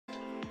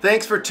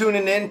Thanks for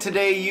tuning in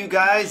today, you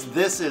guys.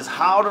 This is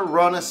how to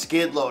run a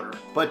skid loader.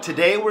 But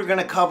today we're going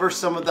to cover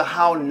some of the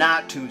how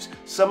not to's,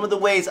 some of the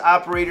ways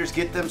operators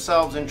get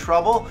themselves in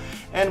trouble,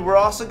 and we're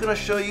also going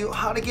to show you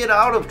how to get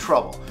out of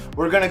trouble.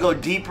 We're going to go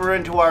deeper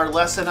into our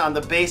lesson on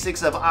the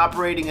basics of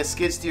operating a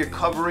skid steer,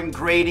 covering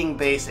grading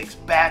basics,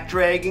 back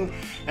dragging,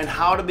 and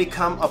how to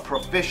become a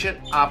proficient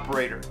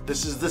operator.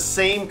 This is the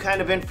same kind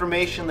of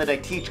information that I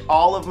teach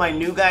all of my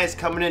new guys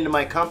coming into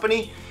my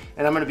company,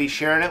 and I'm going to be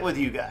sharing it with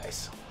you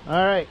guys.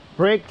 All right,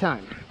 break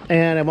time.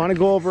 And I want to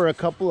go over a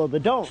couple of the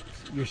don'ts.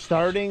 You're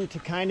starting to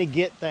kind of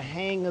get the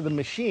hang of the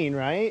machine,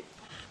 right?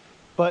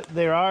 But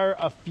there are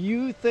a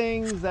few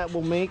things that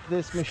will make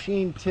this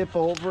machine tip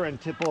over and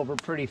tip over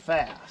pretty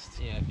fast.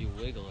 Yeah, if you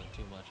wiggle it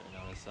too much,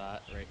 I noticed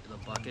that, right? The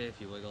bucket,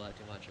 if you wiggle it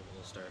too much, it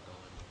will start going.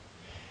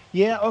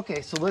 Yeah,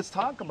 okay, so let's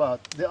talk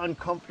about the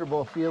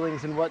uncomfortable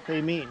feelings and what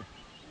they mean.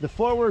 The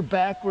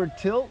forward-backward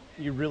tilt,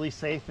 you're really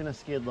safe in a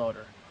skid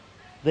loader.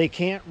 They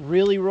can't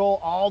really roll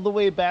all the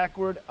way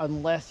backward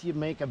unless you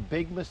make a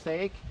big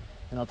mistake,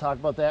 and I'll talk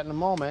about that in a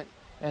moment.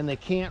 And they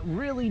can't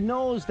really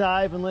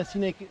nosedive unless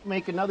you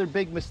make another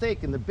big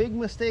mistake. And the big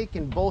mistake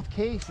in both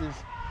cases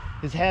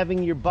is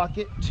having your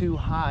bucket too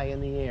high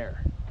in the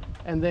air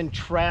and then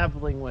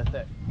traveling with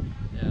it.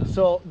 Yeah.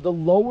 So the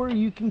lower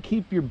you can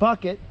keep your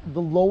bucket,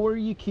 the lower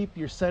you keep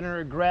your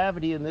center of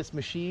gravity in this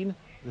machine,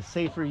 the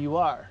safer you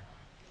are.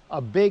 A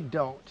big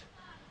don't.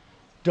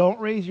 Don't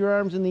raise your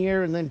arms in the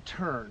air and then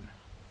turn,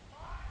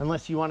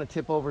 unless you want to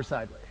tip over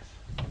sideways.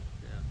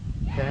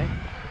 Yeah. Okay?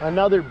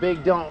 Another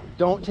big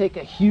don't take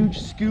a huge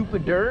scoop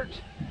of dirt,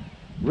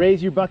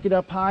 raise your bucket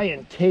up high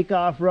and take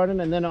off running,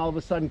 and then all of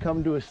a sudden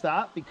come to a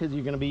stop because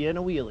you're going to be in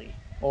a wheelie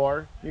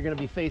or you're going to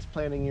be face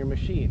planting your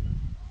machine.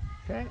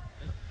 Okay?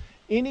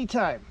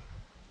 Anytime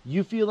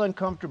you feel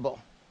uncomfortable,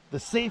 the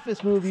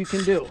safest move you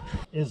can do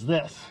is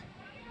this.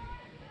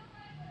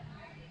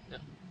 Yeah.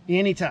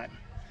 Anytime.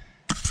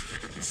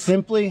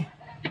 Simply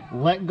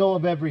let go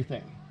of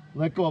everything.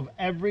 Let go of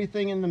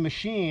everything in the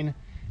machine,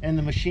 and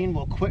the machine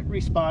will quit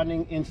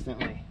responding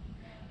instantly.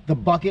 The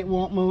bucket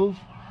won't move.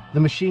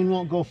 The machine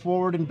won't go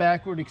forward and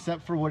backward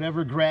except for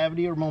whatever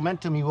gravity or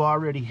momentum you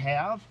already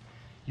have.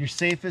 Your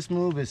safest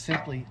move is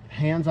simply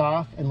hands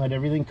off and let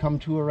everything come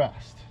to a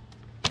rest.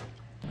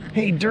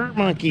 Hey, Dirt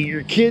Monkey,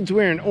 your kid's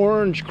wearing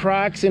orange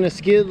Crocs in a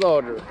skid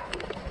loader.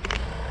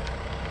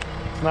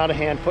 It's not a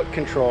hand-foot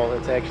control.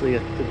 It's actually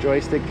the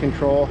joystick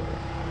control.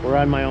 We're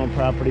on my own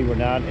property. We're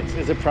not.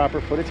 Is it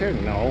proper footage here?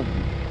 No.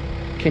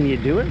 Can you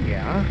do it?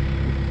 Yeah.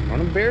 Run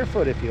them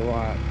barefoot if you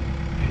want.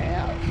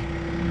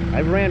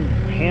 I've ran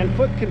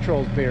hand-foot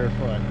controls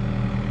barefoot.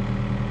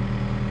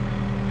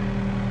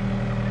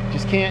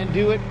 Just can't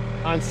do it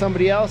on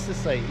somebody else's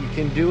site. You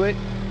can do it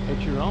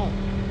at your own.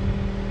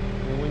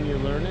 And when you're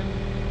learning,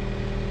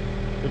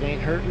 if it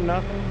ain't hurting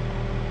nothing,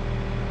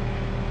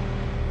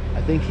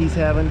 I think he's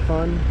having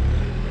fun.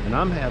 And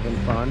I'm having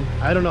fun.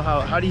 I don't know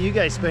how do you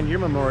guys spend your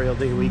Memorial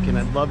Day weekend?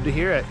 I'd love to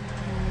hear it.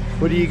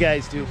 What do you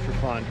guys do for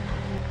fun?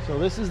 So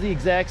this is the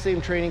exact same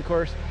training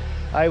course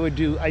I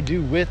do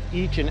with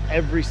each and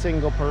every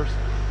single person.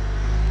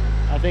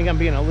 I think I'm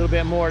being a little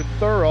bit more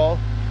thorough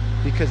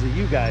because of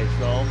you guys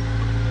though,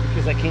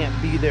 because I can't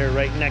be there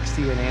right next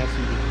to you and answer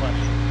your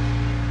questions.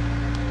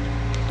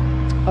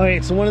 All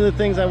right, so one of the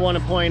things I want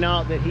to point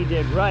out that he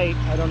did right,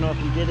 I don't know if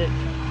he did it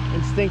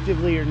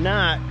instinctively or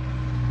not,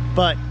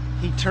 but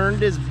he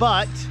turned his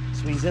butt,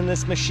 so he's in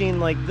this machine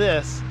like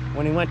this.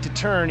 When he went to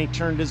turn, he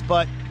turned his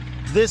butt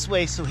this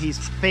way, so he's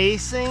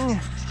facing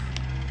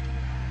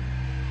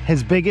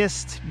his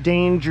biggest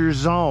danger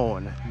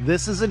zone.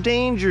 This is a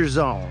danger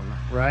zone,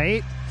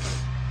 right?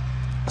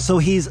 So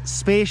he's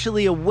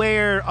spatially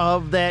aware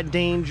of that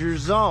danger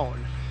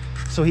zone.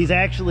 So he's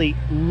actually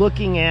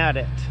looking at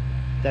it.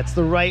 That's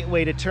the right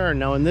way to turn.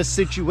 Now in this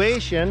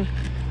situation,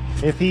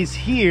 if he's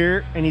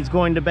here and he's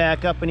going to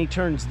back up and he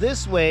turns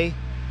this way,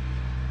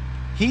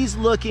 he's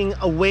looking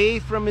away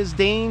from his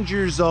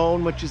danger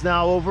zone, which is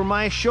now over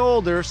my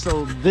shoulder.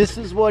 So this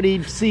is what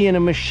he'd see in a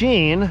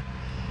machine,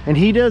 and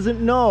he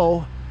doesn't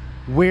know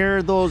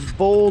where those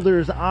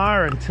boulders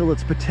are until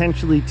it's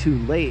potentially too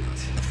late.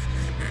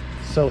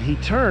 So he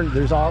turned.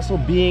 There's also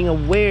being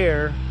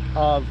aware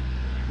of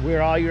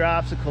where all your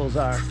obstacles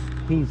are.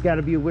 He's got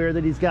to be aware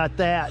that he's got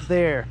that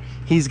there.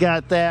 He's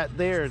got that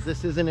there.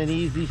 This isn't an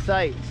easy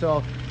sight.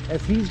 So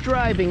as he's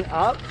driving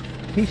up,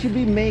 he should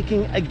be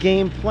making a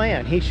game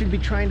plan. He should be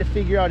trying to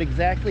figure out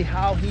exactly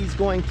how he's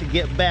going to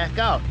get back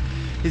out.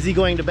 Is he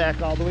going to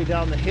back all the way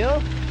down the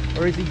hill,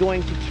 or is he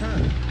going to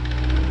turn?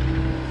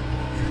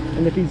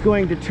 And if he's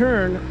going to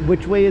turn,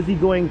 which way is he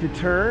going to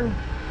turn?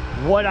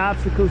 What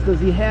obstacles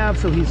does he have?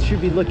 So he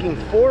should be looking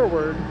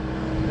forward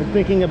and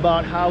thinking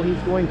about how he's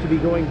going to be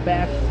going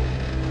back.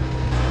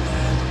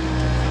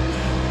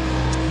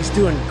 He's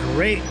doing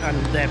great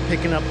on that,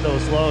 picking up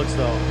those loads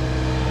though.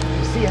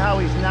 You see how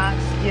he's not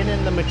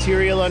skinning the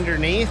material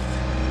underneath?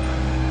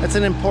 That's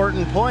an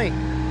important point.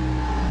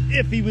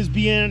 If he was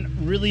being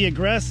really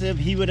aggressive,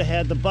 he would have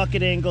had the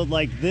bucket angled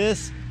like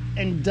this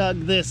and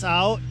dug this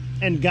out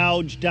and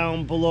gouged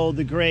down below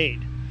the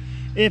grade.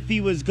 If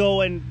he was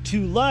going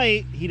too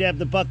light, he'd have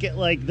the bucket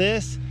like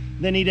this.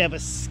 Then he'd have a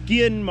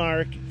skin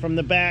mark from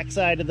the back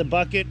side of the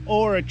bucket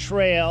or a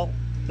trail.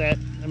 That,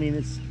 I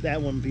mean,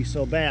 that wouldn't be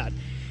so bad.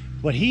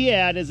 What he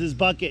had is his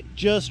bucket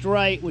just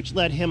right, which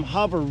let him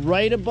hover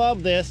right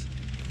above this,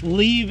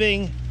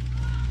 leaving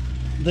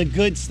the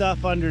good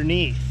stuff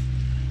underneath.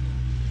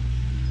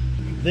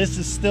 This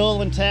is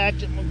still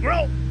intact. It will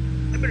grow.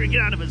 I better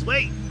get out of his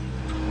way.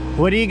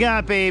 What do you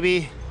got,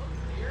 baby?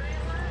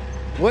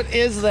 What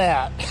is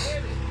that?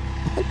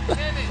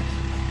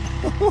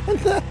 What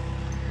the?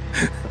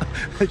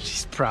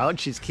 She's proud.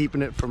 She's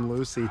keeping it from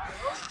Lucy.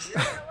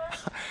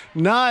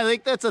 No, I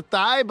think that's a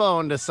thigh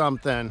bone to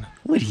something.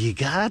 What do you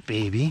got,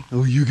 baby?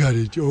 Oh, you got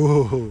it.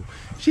 Oh,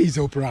 she's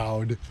so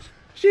proud.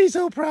 She's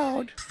so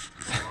proud.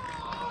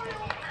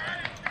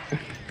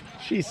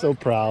 She's so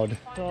proud.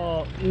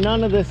 So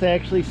none of this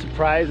actually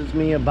surprises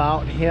me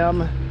about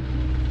him.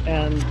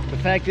 And the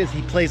fact is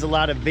he plays a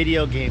lot of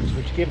video games,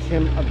 which gives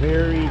him a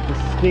very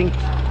distinct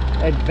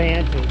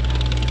advantage.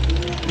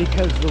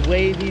 Because the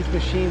way these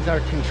machines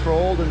are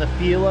controlled and the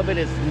feel of it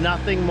is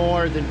nothing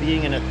more than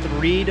being in a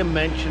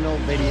three-dimensional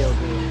video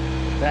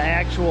game. The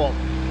actual,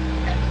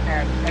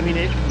 I mean,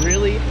 it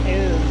really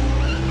is.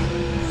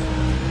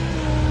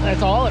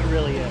 That's all it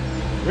really is.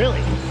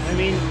 Really. I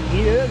mean,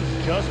 he is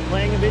just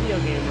playing a video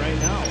game right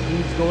now.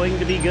 He's going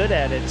to be good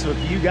at it. So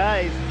if you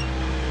guys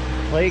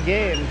play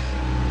games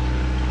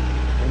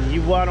and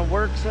you want to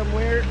work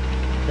somewhere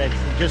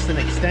that's just an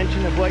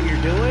extension of what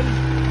you're doing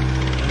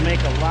and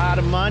make a lot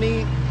of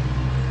money,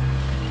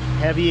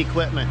 heavy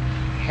equipment.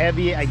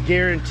 Heavy, I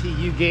guarantee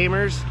you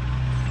gamers,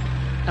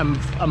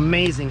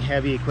 amazing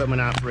heavy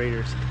equipment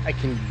operators. I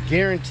can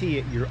guarantee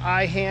it. Your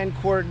eye-hand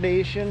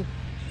coordination,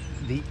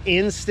 the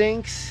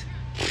instincts,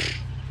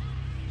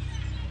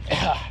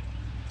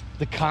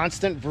 the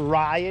constant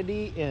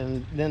variety,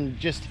 and then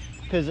just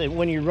because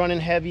when you're running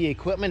heavy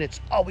equipment,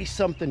 it's always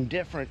something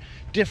different.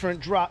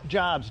 Different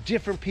jobs,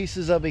 different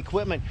pieces of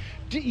equipment.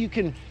 You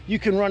can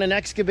run an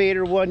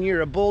excavator one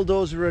year, a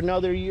bulldozer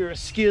another year, a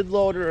skid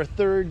loader a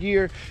third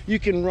year. You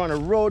can run a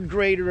road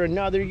grader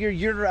another year.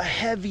 You're a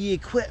heavy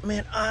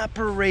equipment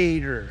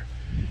operator.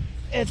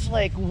 It's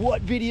like,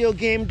 what video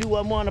game do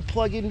I want to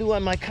plug into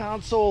on my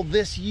console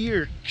this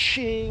year?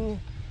 Ching!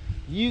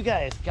 You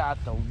guys got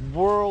the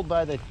world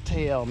by the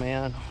tail,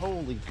 man.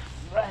 Holy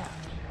crap.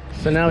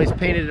 So now he's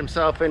painted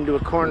himself into a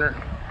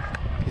corner.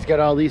 He's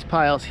got all these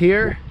piles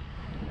here,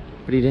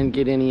 but he didn't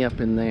get any up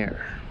in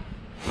there.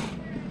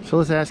 So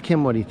let's ask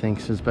him what he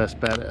thinks his best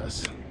bet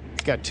is.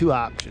 He's got two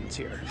options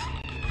here.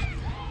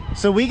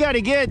 So we got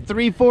to get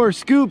 3-4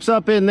 scoops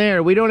up in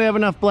there. We don't have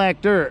enough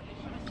black dirt.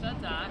 I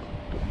said that.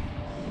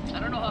 I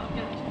don't know how I'm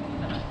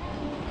gonna do that.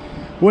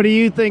 What do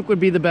you think would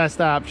be the best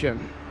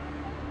option?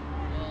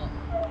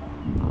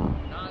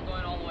 Not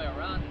going all the way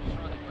around and just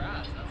run the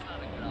grass. That's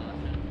not a good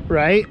option.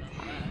 Right?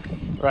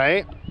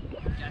 Right? I'm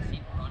guessing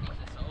running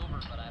this over,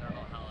 but I don't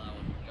know how that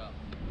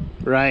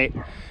would go. Right.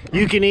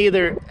 You can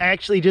either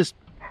actually just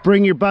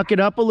bring your bucket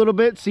up a little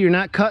bit so you're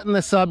not cutting the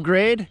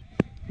subgrade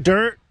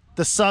dirt,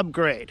 the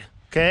subgrade,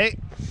 okay?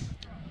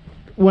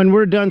 When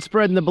we're done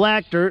spreading the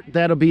black dirt,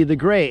 that'll be the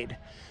grade.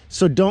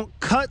 So don't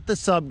cut the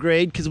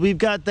subgrade because we've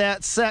got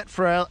that set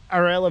for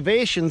our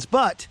elevations,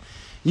 but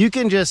you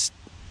can just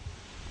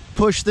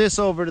push this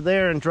over to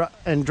there and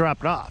drop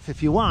it off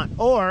if you want.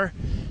 Or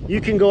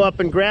you can go up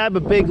and grab a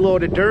big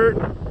load of dirt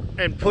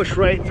and push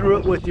right through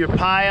it with your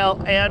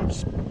pile and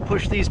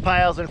push these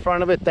piles in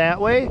front of it that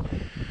way.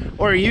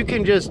 Or you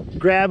can just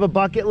grab a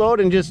bucket load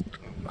and just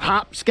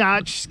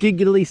hopscotch,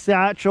 skiggly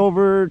scotch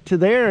over to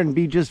there and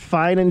be just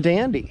fine and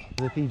dandy.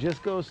 If he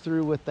just goes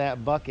through with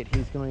that bucket,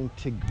 he's going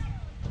to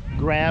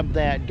grab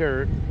that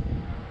dirt,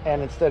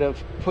 and instead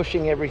of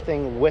pushing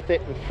everything with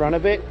it in front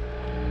of it,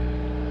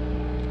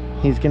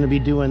 he's going to be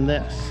doing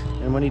this.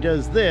 And when he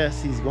does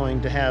this, he's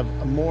going to have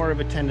more of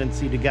a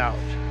tendency to gouge.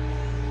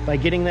 By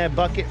getting that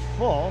bucket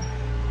full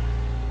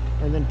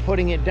and then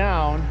putting it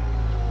down,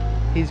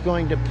 he's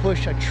going to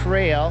push a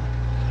trail,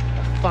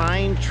 a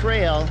fine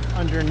trail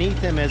underneath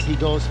him as he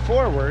goes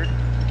forward,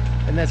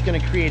 and that's going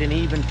to create an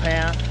even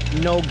path,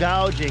 no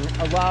gouging,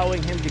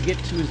 allowing him to get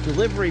to his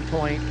delivery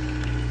point,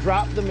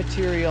 drop the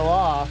material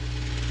off,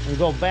 and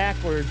go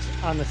backwards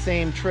on the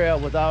same trail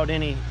without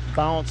any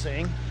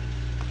bouncing.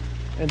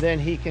 And then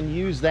he can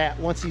use that,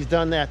 once he's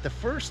done that the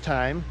first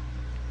time,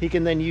 he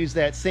can then use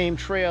that same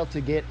trail to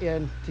get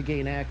in to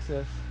gain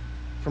access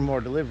for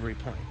more delivery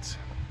points.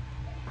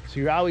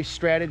 So you're always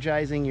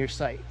strategizing your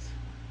sites,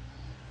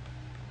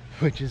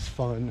 which is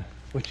fun,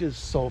 which is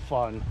so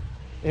fun.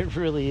 It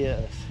really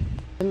is.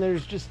 And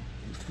there's just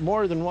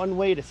more than one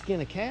way to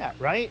skin a cat,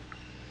 right?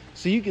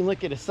 So you can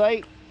look at a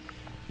site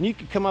and you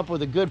could come up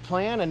with a good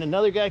plan, and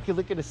another guy could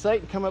look at a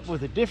site and come up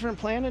with a different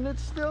plan, and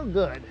it's still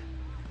good.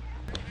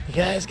 You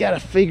guys got to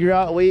figure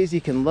out ways you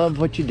can love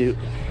what you do.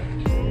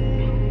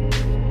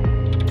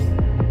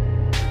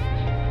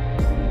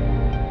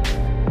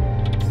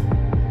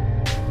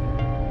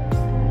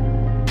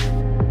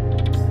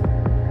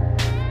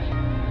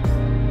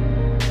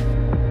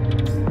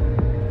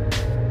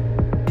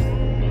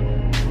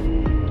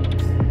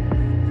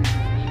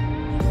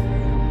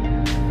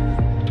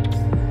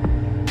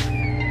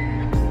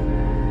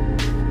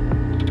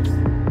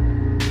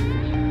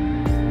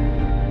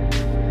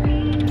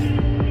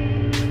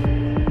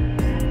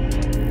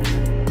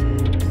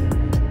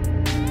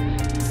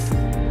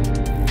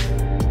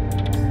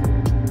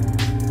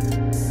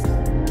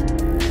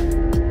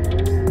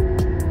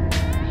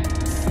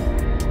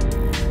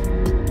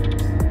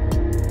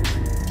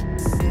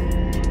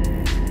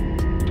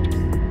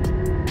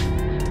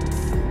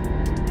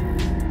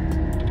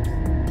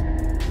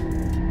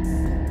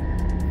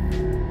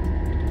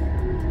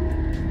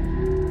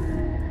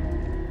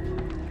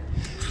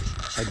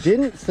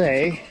 didn't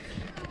say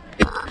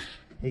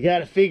you got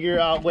to figure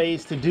out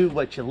ways to do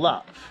what you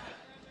love.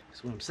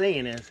 So what I'm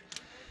saying is,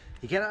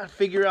 you got to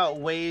figure out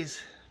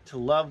ways to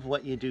love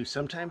what you do.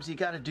 Sometimes you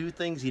got to do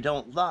things you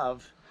don't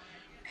love,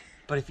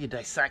 but if you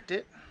dissect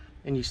it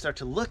and you start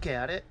to look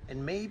at it,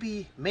 and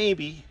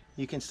maybe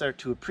you can start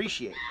to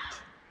appreciate it.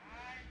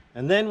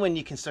 And then when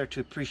you can start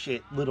to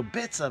appreciate little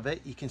bits of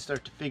it, you can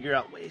start to figure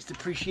out ways to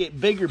appreciate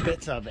bigger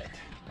bits of it.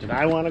 Did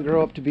I want to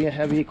grow up to be a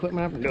heavy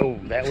equipment operator? No,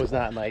 that was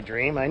not my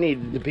dream. I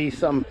needed to be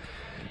some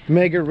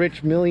mega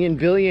rich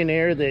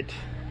billionaire that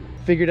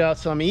figured out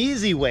some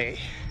easy way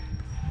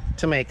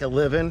to make a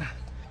living.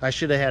 I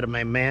should have had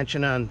my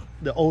mansion on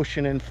the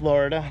ocean in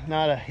Florida,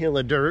 not a hill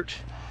of dirt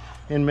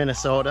in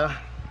Minnesota.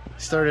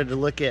 Started to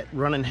look at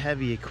running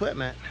heavy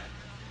equipment,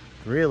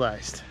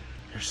 realized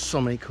there's so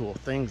many cool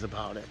things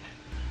about it.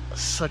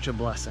 Such a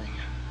blessing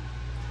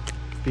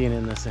being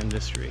in this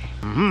industry.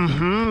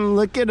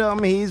 Look at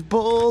him, he's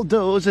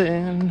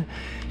bulldozing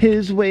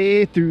his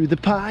way through the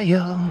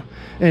pile,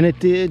 and it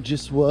did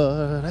just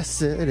what I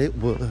said it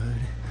would.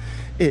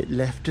 It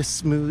left a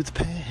smooth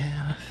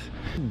path.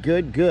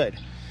 Good, good.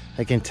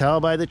 I can tell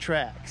by the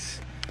tracks.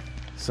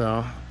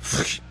 So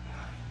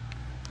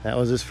that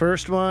was his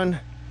first one.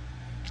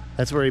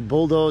 That's where he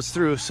bulldozed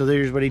through. So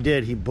there's what he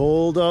did. He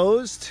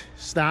bulldozed,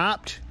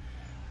 stopped,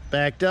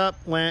 backed up,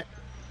 went.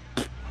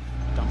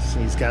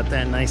 He's got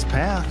that nice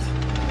path.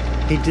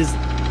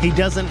 He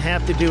doesn't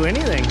have to do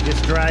anything.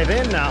 Just drive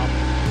in now.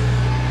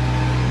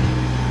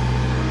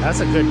 That's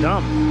a good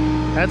dump.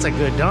 That's a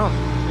good dump.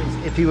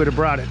 If he would have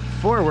brought it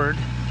forward,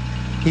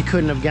 he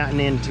couldn't have gotten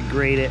in to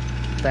grade it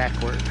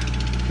backward.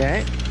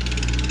 Okay?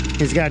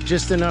 He's got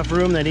just enough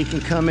room that he can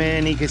come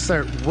in, he can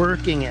start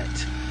working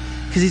it.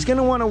 Because he's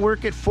gonna want to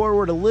work it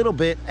forward a little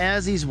bit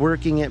as he's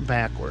working it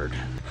backward.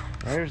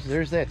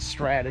 There's that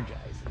strategizing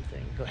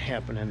thing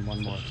happening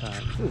one more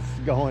time. This is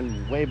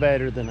going way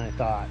better than I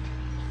thought.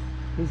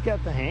 He's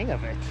got the hang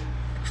of it.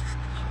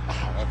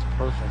 Oh, that's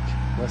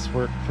perfect. Less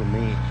work for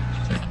me.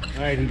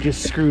 All right, he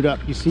just screwed up.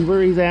 You see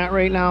where he's at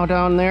right now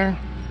down there?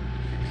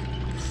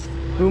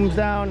 Boom's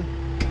down.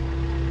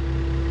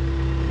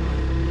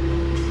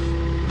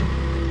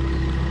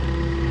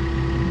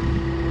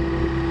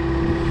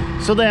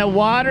 So that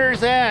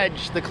water's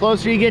edge, the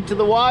closer you get to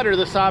the water,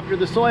 the softer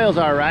the soils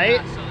are,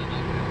 right?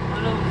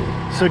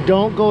 So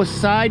don't go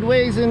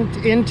sideways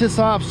into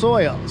soft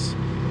soils.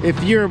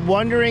 If you're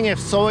wondering if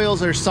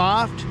soils are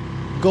soft,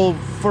 go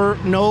for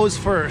nose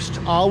first.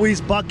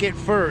 Always bucket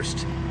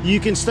first. You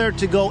can start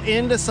to go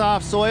into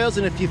soft soils,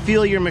 and if you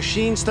feel your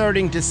machine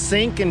starting to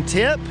sink and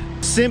tip,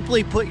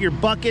 simply put your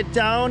bucket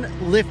down,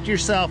 lift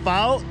yourself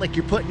out like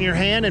you're putting your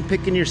hand and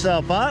picking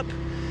yourself up,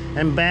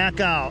 and back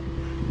out.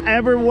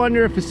 Ever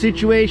wonder if a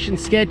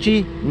situation's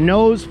sketchy?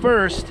 Nose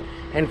first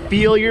and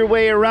feel your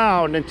way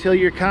around until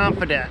you're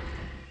confident.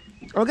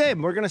 Okay,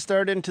 we're gonna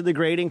start into the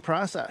grading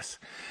process.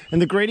 And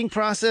the grading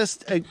process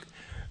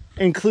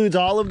includes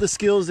all of the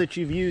skills that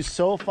you've used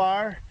so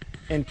far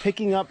in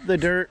picking up the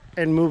dirt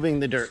and moving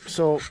the dirt.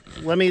 So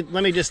let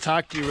me just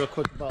talk to you real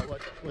quick about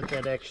what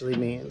that actually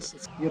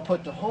means. You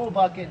put the whole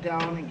bucket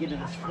down and get it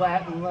as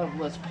flat and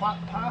level as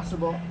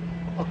possible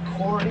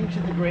according to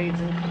the grades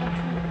and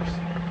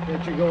contours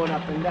that you're going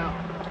up and down.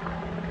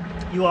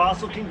 You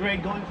also can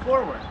grade going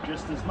forward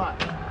just as much.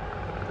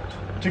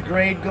 To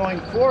grade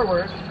going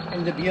forward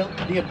and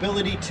the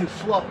ability to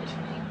float.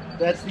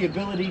 That's the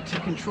ability to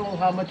control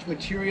how much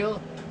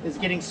material is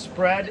getting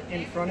spread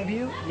in front of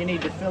you. You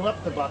need to fill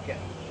up the bucket.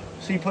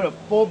 So you put a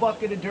full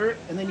bucket of dirt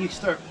and then you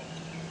start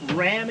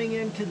ramming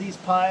into these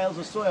piles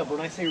of soil. But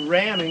when I say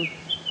ramming,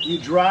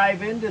 you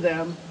drive into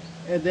them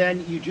and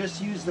then you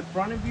just use the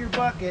front of your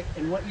bucket,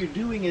 and what you're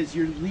doing is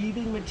you're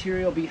leaving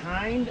material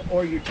behind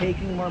or you're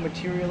taking more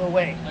material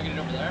away. Can I get it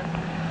over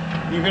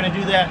there? You're going to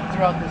do that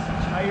throughout this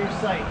entire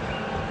site.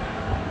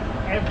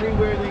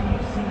 Everywhere that you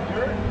see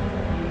dirt,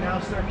 you now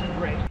start to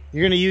grade.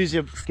 You're going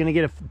to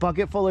get a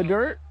bucket full of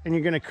dirt and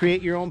you're going to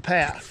create your own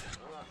path.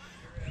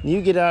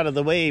 You get out of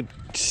the way,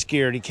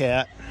 scaredy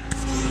cat.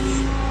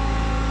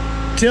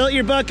 Tilt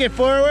your bucket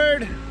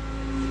forward.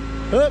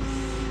 Oop.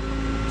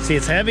 See,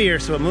 it's heavier,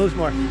 so it moves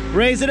more.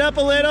 Raise it up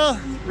a little.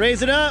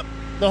 Raise it up.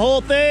 The whole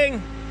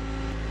thing.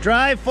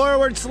 Drive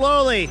forward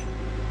slowly.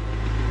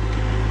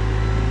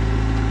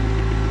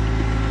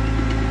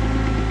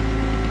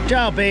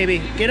 Ciao,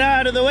 baby. Get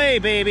out of the way,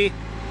 baby.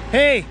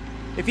 Hey,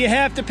 if you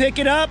have to pick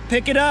it up,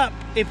 pick it up.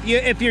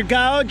 If you're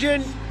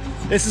gouging,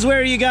 this is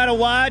where you gotta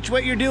watch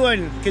what you're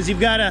doing, because you've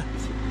gotta,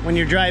 when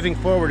you're driving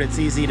forward, it's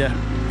easy to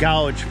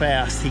gouge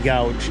fast. He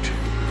gouged.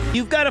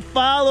 You've got to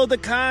follow the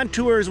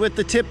contours with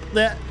the tip,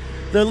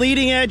 the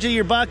leading edge of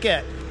your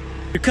bucket.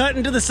 You're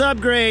cutting to the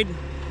subgrade.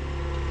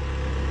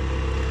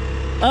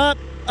 Up,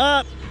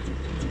 up.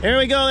 There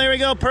we go, there we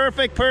go.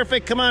 Perfect,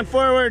 perfect. Come on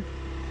forward.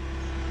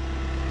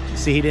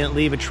 See, he didn't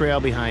leave a trail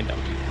behind him.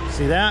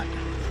 See that?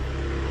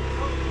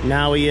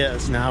 Now he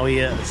is, now he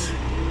is.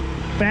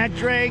 Back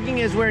dragging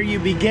is where you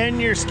begin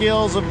your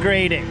skills of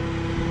grading.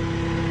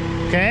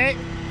 Okay?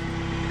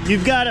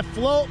 you've got a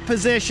float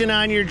position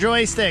on your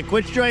joystick.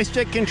 Which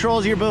joystick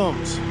controls your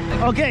booms?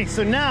 Okay,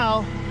 so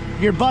now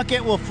your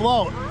bucket will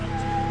float.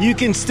 You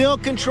can still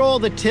control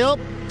the tilt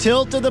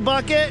of the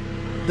bucket,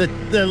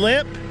 the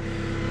lip,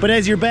 but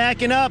as you're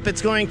backing up,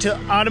 it's going to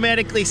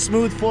automatically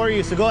smooth for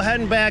you. So go ahead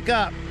and back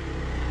up.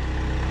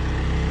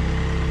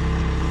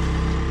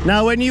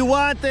 Now when you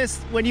want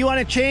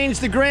to change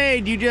the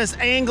grade, you just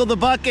angle the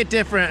bucket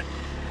different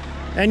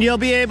and you'll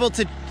be able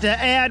to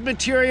add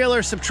material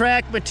or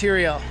subtract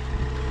material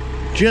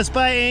just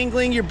by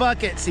angling your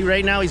bucket. See,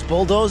 right now he's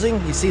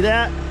bulldozing, you see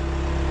that?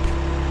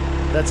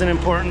 That's an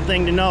important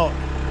thing to note.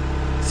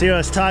 See what I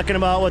was talking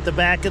about with the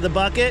back of the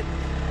bucket?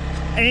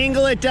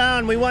 Angle it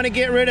down. We want to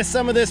get rid of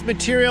some of this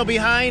material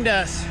behind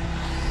us.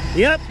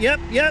 Yep.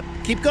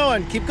 Keep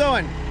going, keep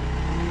going.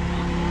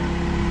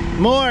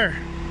 More.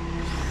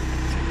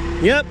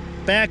 Yep,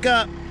 back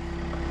up.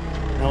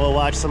 Now we'll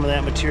watch some of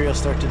that material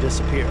start to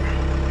disappear.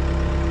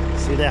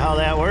 See how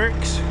that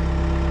works?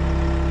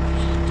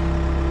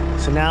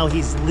 So now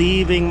he's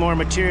leaving more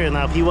material.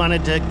 Now if he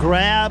wanted to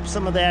grab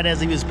some of that as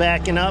he was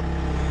backing up,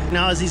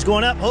 now as he's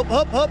going up,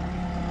 hop.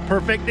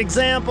 Perfect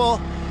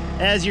example.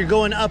 As you're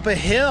going up a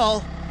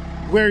hill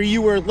where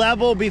you were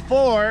level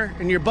before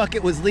and your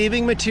bucket was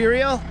leaving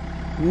material,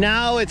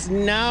 now it's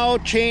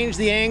changed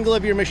the angle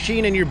of your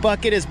machine and your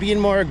bucket is being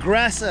more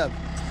aggressive.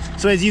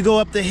 So as you go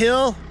up the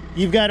hill,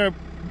 you've got to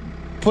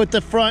put the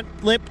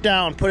front lip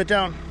down, put it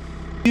down.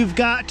 You've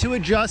got to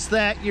adjust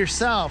that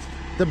yourself.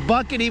 The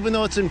bucket, even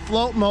though it's in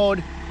float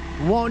mode,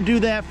 won't do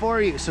that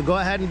for you. So go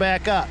ahead and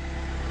back up.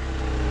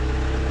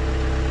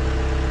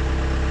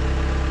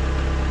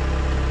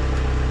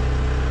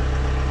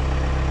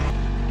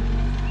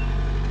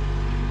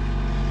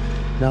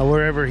 Now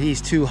wherever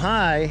he's too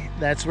high,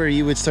 that's where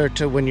you would start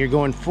to, when you're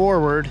going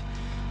forward,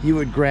 you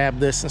would grab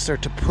this and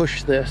start to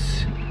push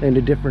this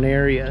into different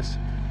areas.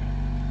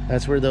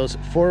 That's where those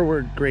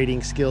forward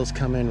grading skills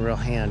come in real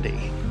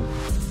handy.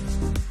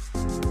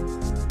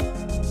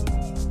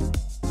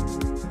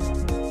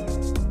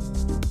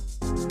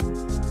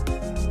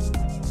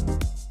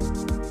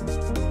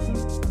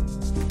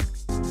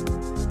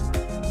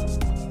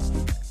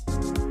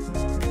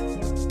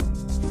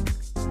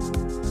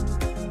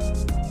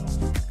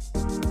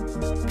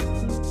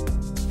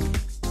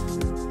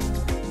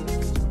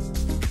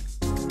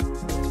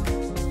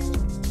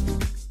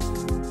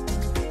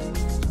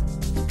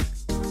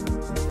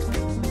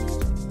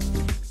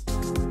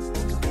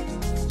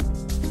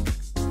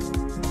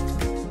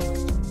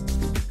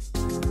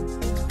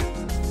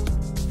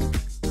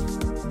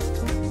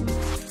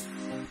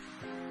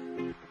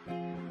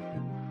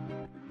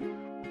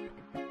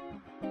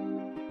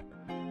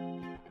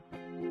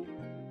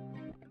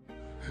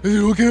 Is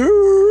it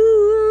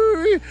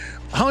okay?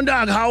 Hound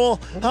dog howl,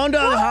 hound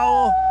dog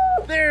howl.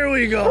 There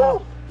we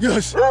go.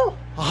 Yes, a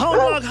hound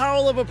dog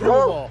howl of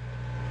approval.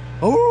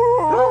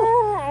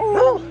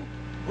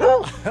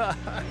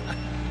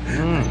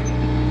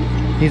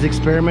 He's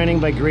experimenting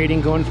by grading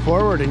going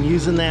forward and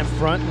using that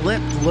front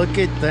lip. Look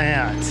at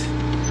that.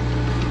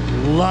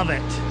 Love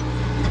it.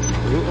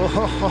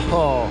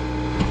 Oh,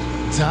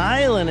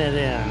 dialing it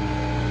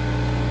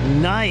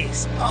in.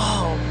 Nice.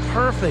 Oh,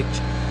 perfect.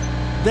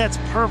 That's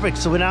perfect.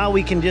 So now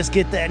we can just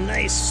get that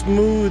nice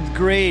smooth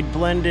grade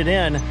blended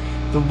in.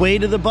 The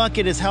weight of the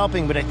bucket is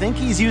helping, but I think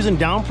he's using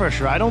down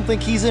pressure. I don't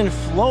think he's in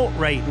float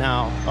right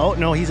now. Oh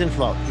no, he's in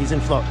float. He's in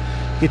float.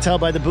 You can tell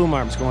by the boom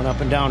arms going up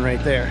and down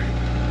right there.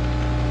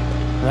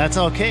 That's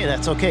okay,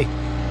 that's okay.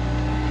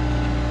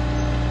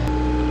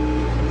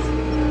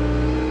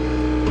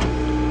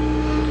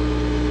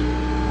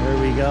 There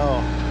we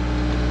go.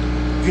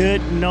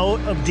 Good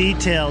note of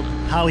detail,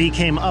 how he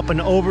came up and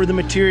over the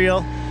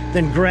material,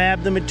 then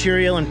grabbed the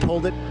material and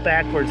pulled it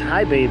backwards.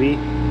 Hi, baby.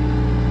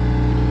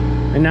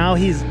 And now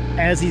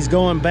as he's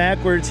going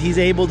backwards, he's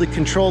able to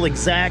control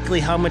exactly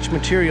how much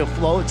material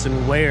floats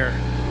and where.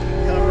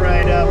 Come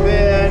right up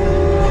in,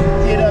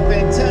 get up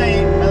in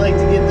tight. I like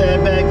to get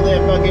that back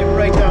lip bucket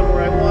right down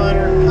where I want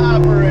her,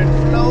 pop her and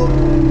float,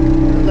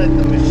 and let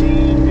the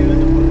machine do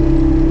the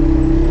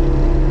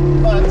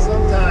work. But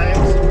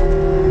sometimes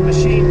the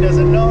machine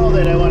doesn't know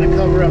that I want to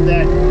cover up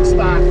that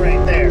spot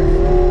right there.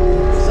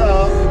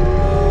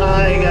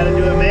 I gotta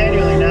do it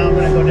manually. Now I'm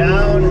gonna go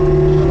down,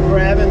 I'm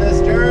grabbing this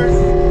dirt.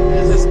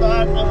 There's a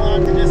spot I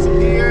want to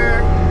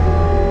disappear.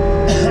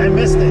 I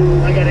missed it.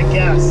 I gotta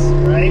guess,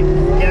 right?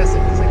 Guess it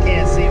because I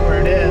can't see where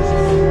it is.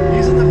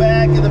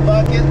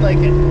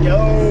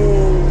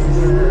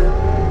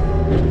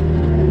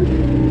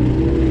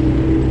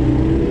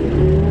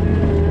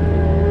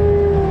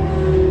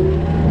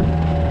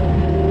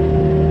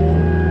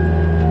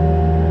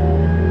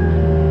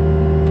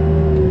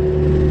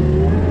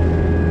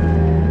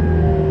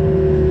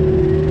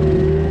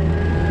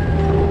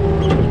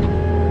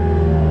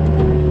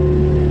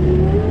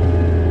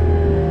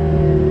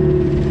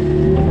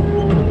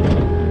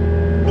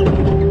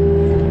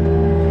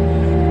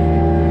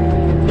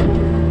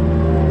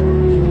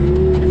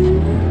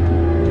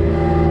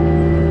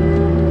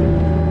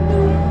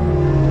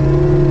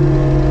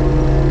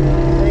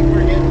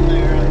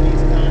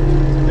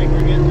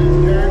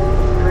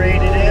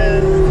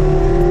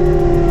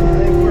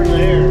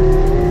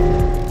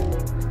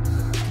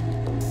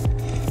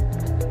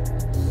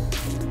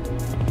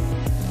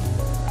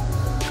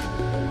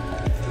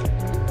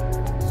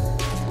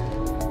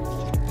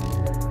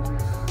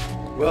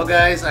 Well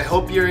guys, I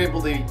hope you're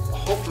able to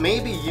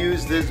maybe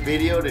use this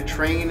video to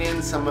train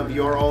in some of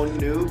your own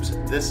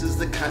noobs. This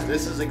is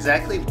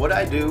exactly what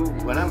I do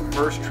when I'm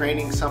first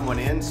training someone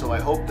in, so I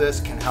hope this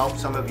can help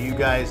some of you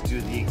guys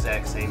do the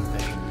exact same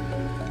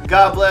thing.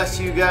 God bless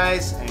you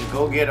guys, and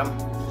go get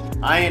them.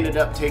 I ended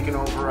up taking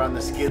over on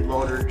the skid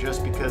loader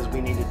just because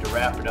we needed to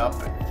wrap it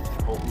up and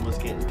Colton was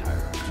getting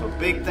tired. So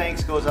big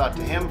thanks goes out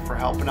to him for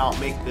helping out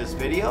make this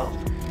video.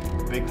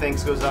 Big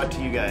thanks goes out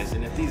to you guys,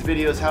 and if these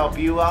videos help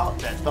you out,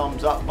 that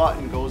thumbs up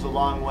button goes a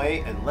long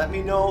way, and let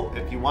me know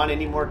if you want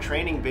any more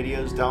training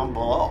videos down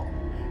below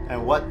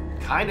and what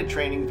kind of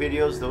training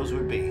videos those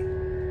would be.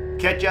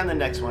 Catch you on the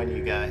next one,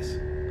 you guys.